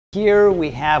Here we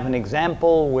have an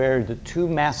example where the two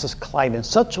masses collide in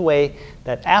such a way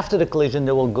that after the collision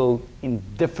they will go in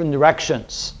different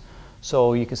directions.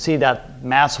 So you can see that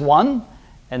mass 1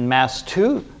 and mass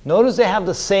 2, notice they have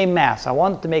the same mass. I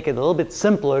wanted to make it a little bit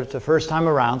simpler the first time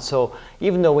around, so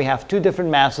even though we have two different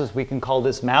masses, we can call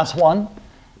this mass 1 and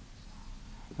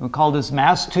we call this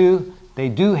mass 2. They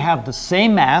do have the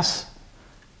same mass,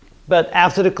 but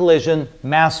after the collision,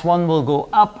 mass 1 will go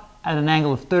up at an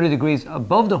angle of 30 degrees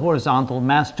above the horizontal.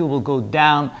 Mass 2 will go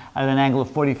down at an angle of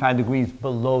 45 degrees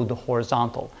below the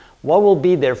horizontal. What will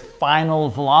be their final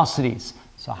velocities?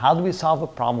 So how do we solve a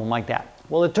problem like that?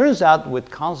 Well, it turns out with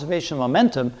conservation of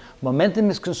momentum, momentum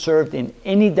is conserved in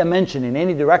any dimension, in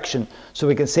any direction. So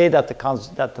we can say that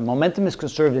the momentum is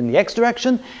conserved in the x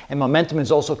direction, and momentum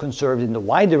is also conserved in the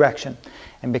y direction.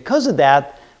 And because of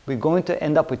that, we're going to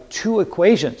end up with two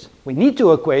equations. We need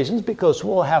two equations because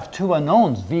we'll have two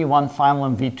unknowns, V1 final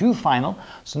and V2 final.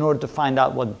 So in order to find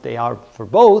out what they are for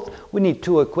both, we need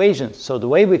two equations. So the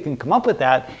way we can come up with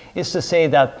that is to say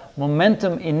that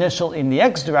momentum initial in the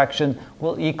x direction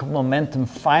will equal momentum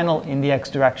final in the x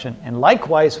direction. And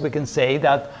likewise, we can say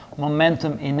that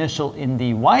momentum initial in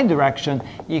the y direction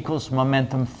equals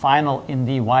momentum final in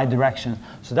the y direction.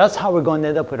 So that's how we're going to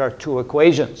end up with our two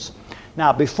equations.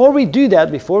 Now, before we do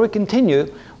that, before we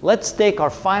continue, let's take our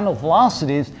final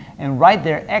velocities and write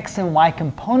their x and y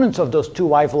components of those two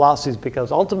y velocities, because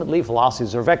ultimately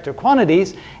velocities are vector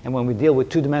quantities, and when we deal with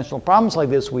two-dimensional problems like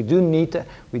this, we do need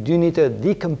to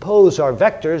decompose our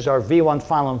vectors, our v1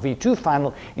 final and v2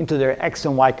 final, into their x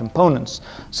and y components.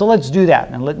 So let's do that,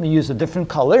 and let me use a different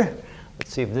color.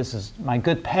 Let's see if this is my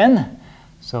good pen.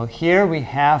 So here we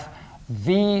have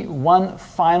V1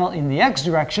 final in the x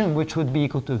direction, which would be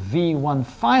equal to V1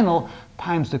 final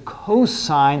times the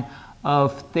cosine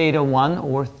of theta 1,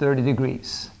 or 30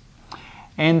 degrees.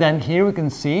 And then here we can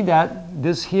see that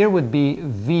this here would be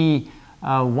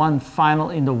V1 final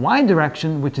in the y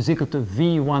direction, which is equal to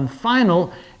V1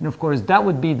 final. And of course, that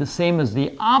would be the same as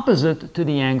the opposite to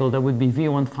the angle. That would be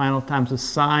V1 final times the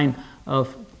sine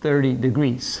of 30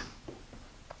 degrees.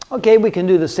 Okay, we can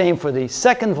do the same for the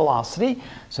second velocity.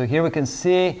 So here we can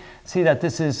see that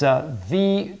this is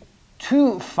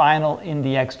V2 final in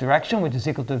the x direction, which is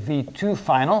equal to V2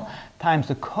 final times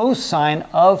the cosine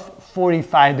of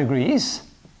 45 degrees.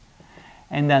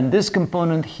 And then this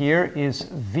component here is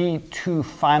V2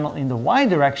 final in the y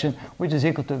direction, which is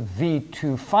equal to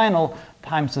V2 final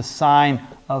times the sine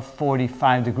of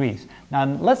 45 degrees. Now,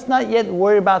 let's not yet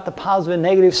worry about the positive and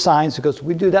negative signs, because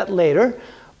we do that later,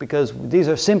 because these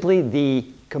are simply the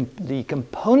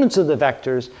components of the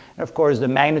vectors. And of course, the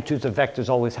magnitudes of vectors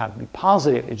always have to be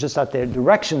positive. It's just that their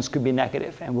directions could be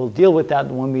negative. And we'll deal with that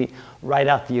when we write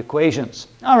out the equations.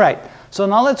 All right, so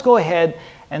now let's go ahead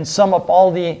and sum up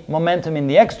all the momentum in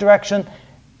the x direction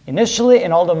initially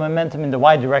and all the momentum in the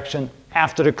y direction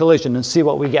after the collision and see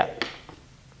what we get.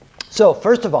 So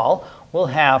first of all, we'll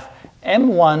have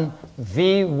m1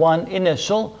 v1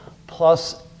 initial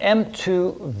plus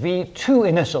m2 v2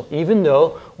 initial, even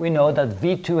though we know that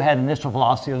v2 had initial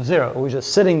velocity of 0. It was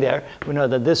just sitting there. We know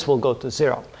that this will go to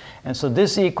 0. And so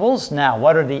this equals, now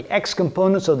what are the x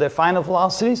components of their final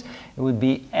velocities? It would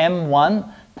be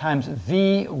m1 times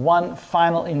v1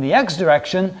 final in the x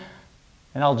direction,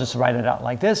 and I'll just write it out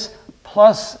like this,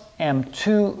 plus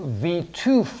m2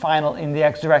 v2 final in the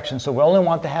x direction. So we only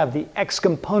want to have the x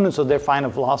components of their final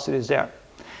velocities there.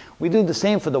 We do the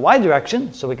same for the y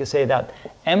direction, so we can say that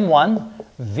m1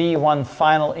 v1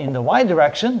 final in the y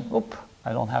direction,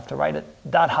 I don't have to write it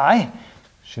that high,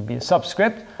 should be a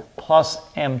subscript, plus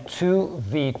m2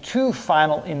 v2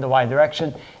 final in the y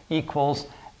direction equals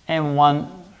m1,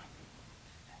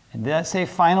 and did I say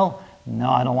final? No,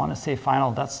 I don't want to say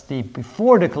final, that's the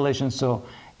before the collision, so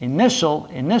initial,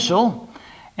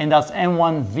 and that's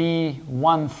m1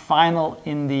 v1 final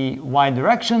in the y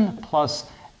direction plus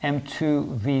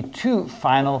m2 v2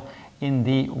 final in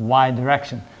the y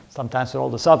direction. Sometimes with all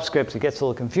the subscripts it gets a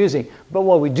little confusing, but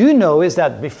what we do know is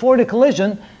that before the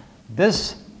collision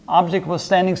this object was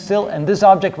standing still and this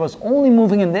object was only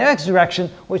moving in the x direction,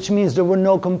 which means there were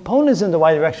no components in the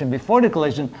y direction before the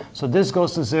collision. So this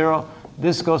goes to 0,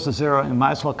 this goes to 0, and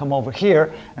might as well come over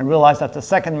here and realize that the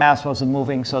second mass wasn't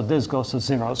moving, so this goes to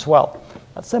 0 as well.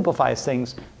 That simplifies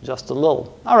things just a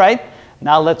little. All right,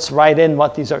 now let's write in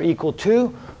what these are equal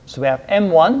to. So we have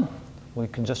m1, we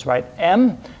can just write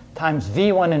m times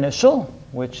v1 initial,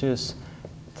 which is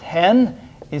 10,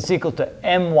 is equal to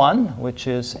m1, which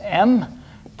is m,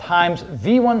 times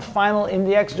v1 final in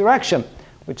the x direction,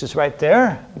 which is right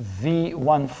there,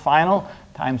 v1 final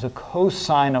times the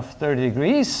cosine of 30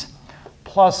 degrees,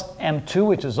 plus m2,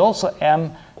 which is also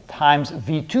m, times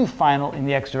V2 final in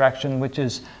the x direction, which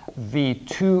is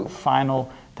V2 final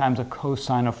times a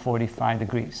cosine of 45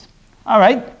 degrees. All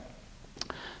right,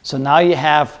 so now you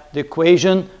have the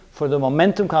equation for the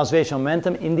momentum, conservation of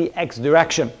momentum in the x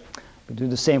direction. We do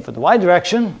the same for the y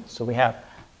direction, so we have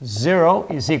 0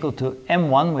 is equal to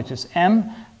m1, which is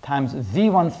m, times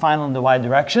v1 final in the y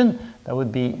direction. That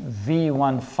would be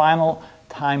v1 final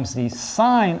times the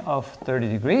sine of 30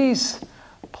 degrees,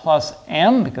 plus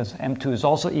m, because m2 is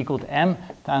also equal to m,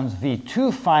 times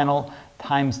v2 final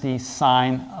times the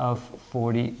sine of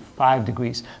 45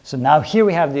 degrees. So now here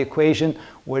we have the equation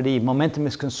where the momentum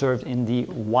is conserved in the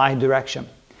y direction.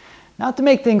 Now to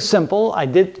make things simple, I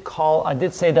did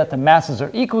say that the masses are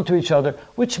equal to each other,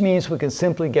 which means we can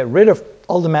simply get rid of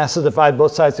all the masses, divide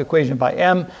both sides of the equation by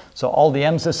m, so all the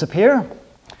m's disappear.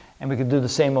 And we can do the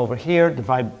same over here,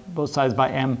 divide both sides by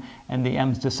m, and the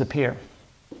m's disappear.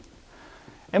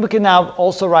 And we can now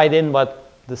also write in what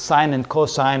the sine and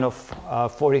cosine of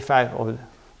 45, or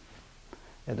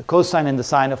the cosine and the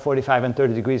sine of 45 and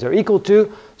 30 degrees are equal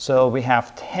to. So we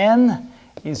have 10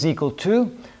 is equal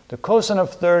to, the cosine of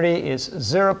 30 is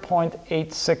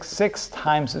 0.866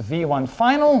 times V1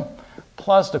 final,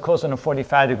 plus the cosine of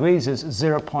 45 degrees is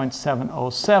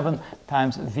 0.707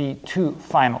 times V2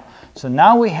 final. So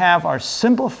now we have our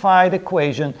simplified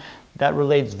equation that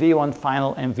relates V1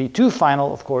 final and V2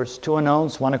 final. Of course, two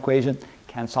unknowns, one equation,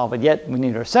 can't solve it yet. We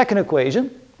need our second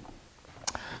equation.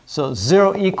 So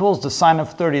 0 equals, the sine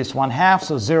of 30 is 1/2,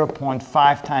 so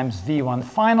 0.5 times V1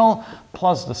 final,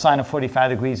 plus the sine of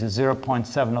 45 degrees is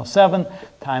 0.707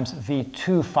 times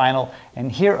V2 final.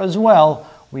 And here as well,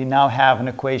 we now have an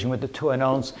equation with the two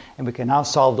unknowns, and we can now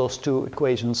solve those two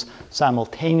equations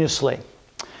simultaneously.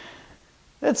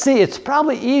 Let's see, it's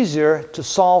probably easier to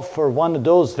solve for one of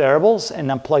those variables and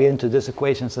then plug it into this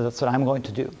equation, so that's what I'm going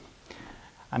to do.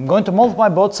 I'm going to multiply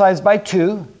both sides by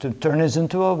 2 to turn this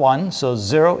into a 1, so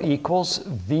 0 equals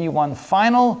V1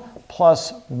 final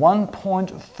plus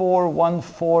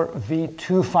 1.414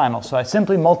 V2 final. So I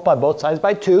simply multiply both sides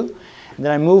by 2, and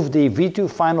then I move the V2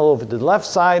 final over to the left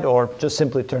side, or just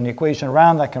simply turn the equation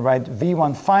around. I can write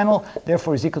V1 final,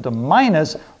 therefore is equal to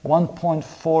minus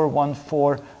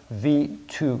 1.414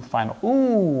 V2 final.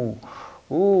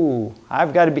 Ooh,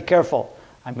 I've got to be careful.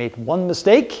 I made one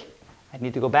mistake. I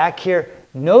need to go back here.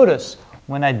 Notice,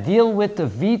 when I deal with the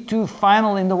V2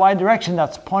 final in the y direction,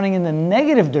 that's pointing in the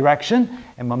negative direction,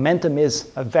 and momentum is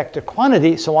a vector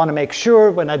quantity, so I want to make sure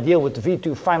when I deal with the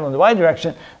V2 final in the y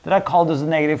direction that I call this a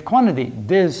negative quantity.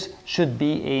 This should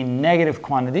be a negative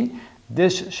quantity.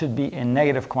 This should be a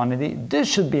negative quantity. This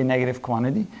should be a negative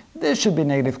quantity. This should be a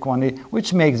negative quantity,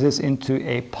 which makes this into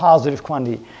a positive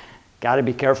quantity. Got to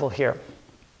be careful here.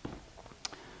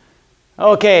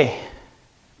 Okay.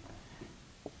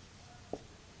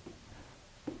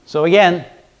 So again,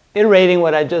 iterating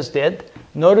what I just did,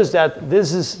 notice that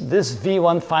this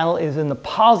V1 final is in the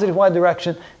positive y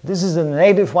direction. This is in the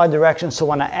negative y direction. So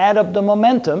when I add up the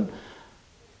momentum,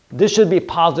 this should be a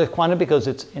positive quantity because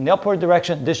it's in the upward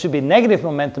direction. This should be negative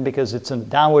momentum because it's in the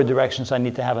downward direction. So I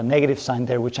need to have a negative sign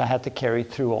there, which I had to carry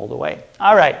through all the way.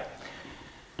 All right.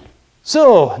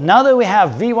 So now that we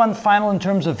have V1 final in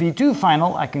terms of V2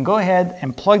 final, I can go ahead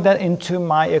and plug that into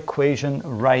my equation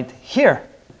right here.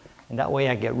 And that way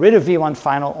I get rid of V1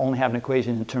 final, only have an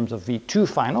equation in terms of V2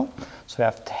 final. So we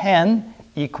have 10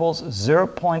 equals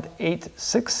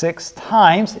 0.866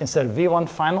 times, instead of V1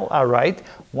 final, I write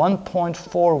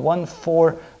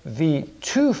 1.414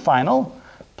 V2 final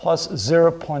plus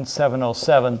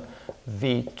 0.707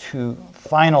 V2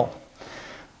 final.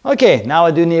 Okay, now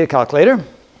I do need a calculator.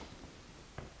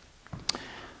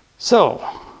 So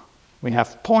we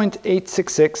have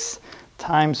 0.866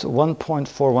 times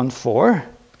 1.414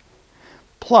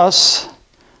 plus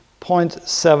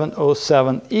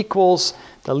 0.707 equals,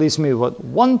 that leaves me with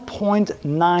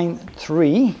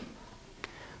 1.93.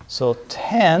 So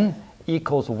 10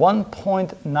 equals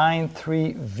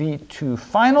 1.93 V2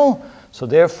 final. So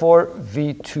therefore,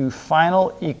 V2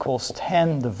 final equals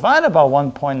 10 divided by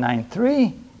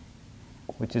 1.93,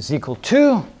 which is equal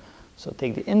to, so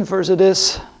take the inverse of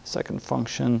this, second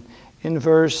function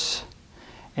inverse,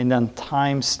 and then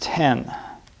times 10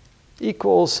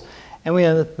 equals, and we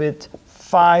end up with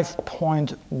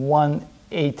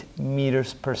 5.18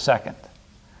 meters per second.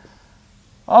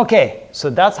 Okay, so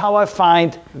that's how I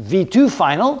find V2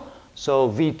 final.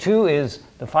 So V2 is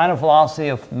the final velocity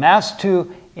of mass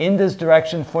 2 in this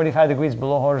direction, 45 degrees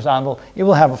below horizontal. It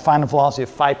will have a final velocity of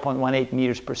 5.18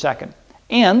 meters per second.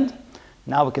 And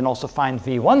now we can also find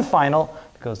V1 final,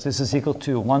 because this is equal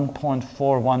to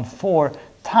 1.414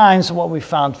 times what we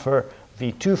found for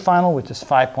V2 final, which is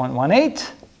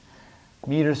 5.18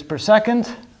 meters per second,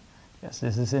 Yes,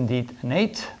 this is indeed an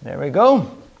 8. There we go.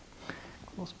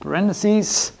 Close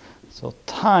parentheses. So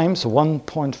times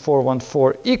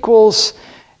 1.414 equals,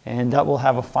 and that will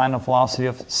have a final velocity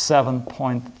of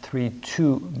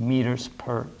 7.32 meters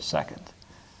per second.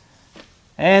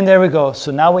 And there we go.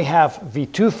 So now we have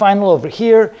V2 final over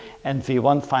here and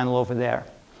V1 final over there.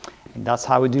 And that's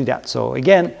how we do that. So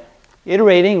again,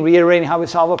 reiterating how we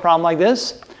solve a problem like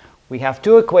this. We have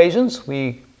two equations.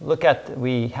 We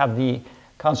have the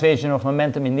conservation of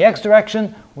momentum in the x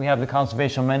direction. We have the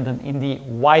conservation of momentum in the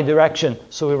y direction.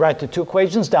 So we write the two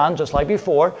equations down just like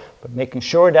before, but making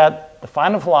sure that the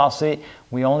final velocity,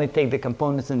 we only take the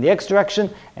components in the x direction,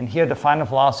 and here the final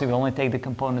velocity, we only take the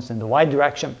components in the y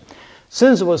direction.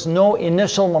 Since there was no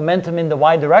initial momentum in the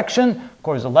y direction, of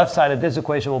course the left side of this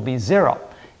equation will be 0.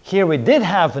 Here we did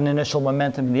have an initial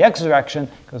momentum in the x direction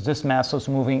because this mass was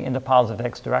moving in the positive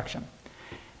x direction.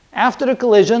 After the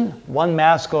collision, one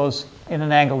mass goes in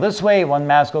an angle this way, one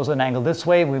mass goes in an angle this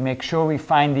way. We make sure we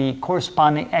find the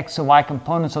corresponding x and y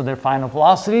components of their final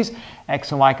velocities,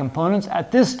 x and y components. At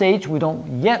this stage, we don't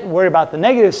yet worry about the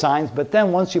negative signs, but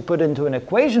then once you put it into an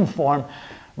equation form,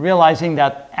 realizing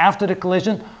that after the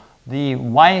collision, the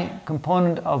y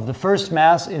component of the first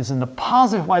mass is in the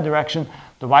positive y direction,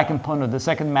 the y component of the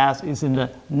second mass is in the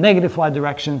negative y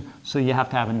direction, so you have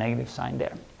to have a negative sign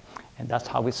there. And that's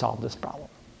how we solve this problem.